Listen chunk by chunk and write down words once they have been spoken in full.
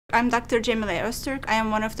I'm Dr. Cemile Öztürk. I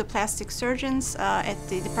am one of the plastic surgeons at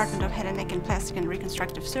the Department of Head and Neck and Plastic and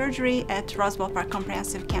Reconstructive Surgery at Roswell Park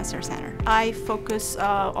Comprehensive Cancer Center. I focus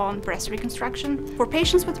on breast reconstruction. For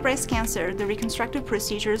patients with breast cancer, the reconstructive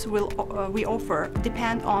procedures we offer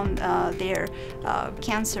depend on their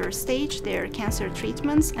cancer stage, their cancer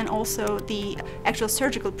treatments, and also the actual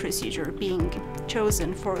surgical procedure being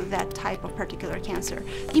chosen for that type of particular cancer.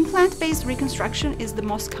 Implant-based reconstruction is the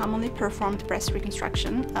most commonly performed breast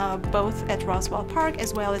reconstruction, both at Roswell Park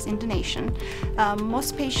as well as in the nation.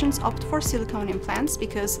 Most patients opt for silicone implants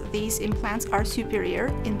because these implants are superior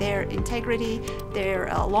in their integrity,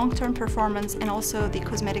 their long-term performance, and also the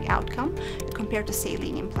cosmetic outcome compared to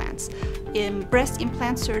saline implants. Breast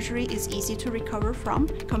implant surgery is easy to recover from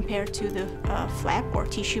compared to the flap or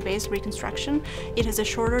tissue-based reconstruction. It has a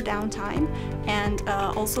shorter downtime and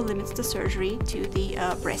also limits the surgery to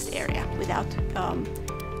the breast area without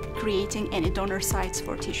creating any donor sites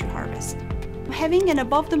for tissue harvest. Having an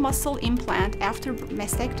above-the-muscle implant after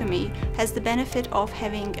mastectomy has the benefit of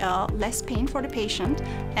having less pain for the patient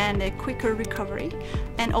and a quicker recovery.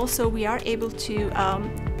 And also we are able to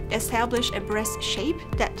establish a breast shape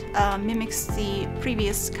that mimics the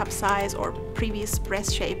previous cup size or previous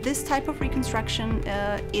breast shape. This type of reconstruction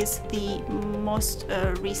is the most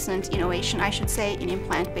recent innovation, I should say, in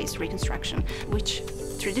implant-based reconstruction, which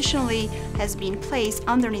traditionally has been placed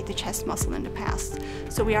underneath the chest muscle in the past.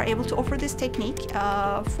 So we are able to offer this technique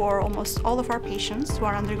for almost all of our patients who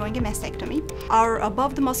are undergoing a mastectomy. Our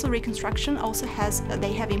above-the-muscle reconstruction also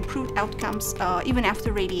they have improved outcomes even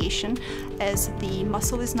after radiation, as the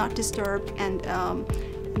muscle is not disturbed and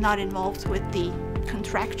not involved with the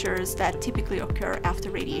contractures that typically occur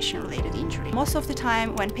after radiation-related injury. Most of the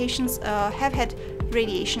time when patients have had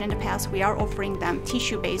radiation in the past, we are offering them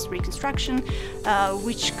tissue-based reconstruction,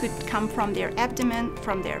 which could come from their abdomen,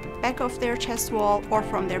 from their back of their chest wall, or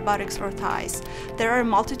from their buttocks or thighs. There are a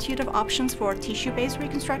multitude of options for tissue-based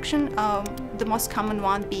reconstruction, the most common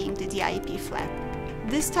one being the DIEP flap.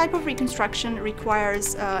 This type of reconstruction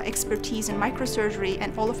requires expertise in microsurgery,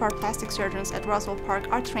 and all of our plastic surgeons at Roswell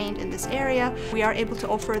Park are trained in this area. We are able to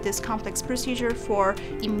offer this complex procedure for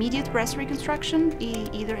immediate breast reconstruction,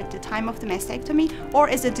 either at the time of the mastectomy or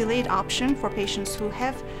as a delayed option for patients who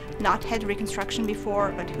have not had reconstruction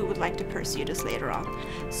before but who would like to pursue this later on.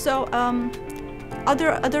 So,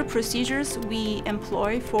 other procedures we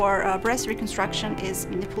employ for breast reconstruction is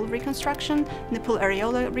nipple reconstruction, nipple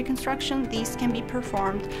areola reconstruction. These can be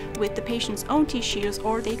performed with the patient's own tissues,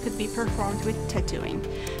 or they could be performed with tattooing.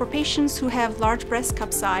 For patients who have large breast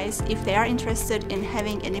cup size, if they are interested in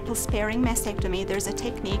having a nipple-sparing mastectomy, there's a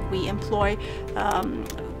technique we employ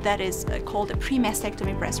that is called a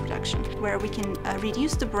pre-mastectomy breast reduction, where we can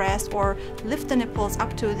reduce the breast or lift the nipples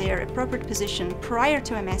up to their appropriate position prior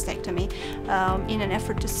to a mastectomy in an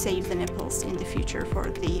effort to save the nipples in the future for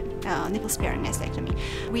the nipple-sparing mastectomy.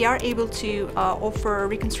 We are able to offer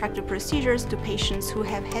reconstructive procedures to patients who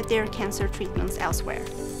have had their cancer treatments elsewhere.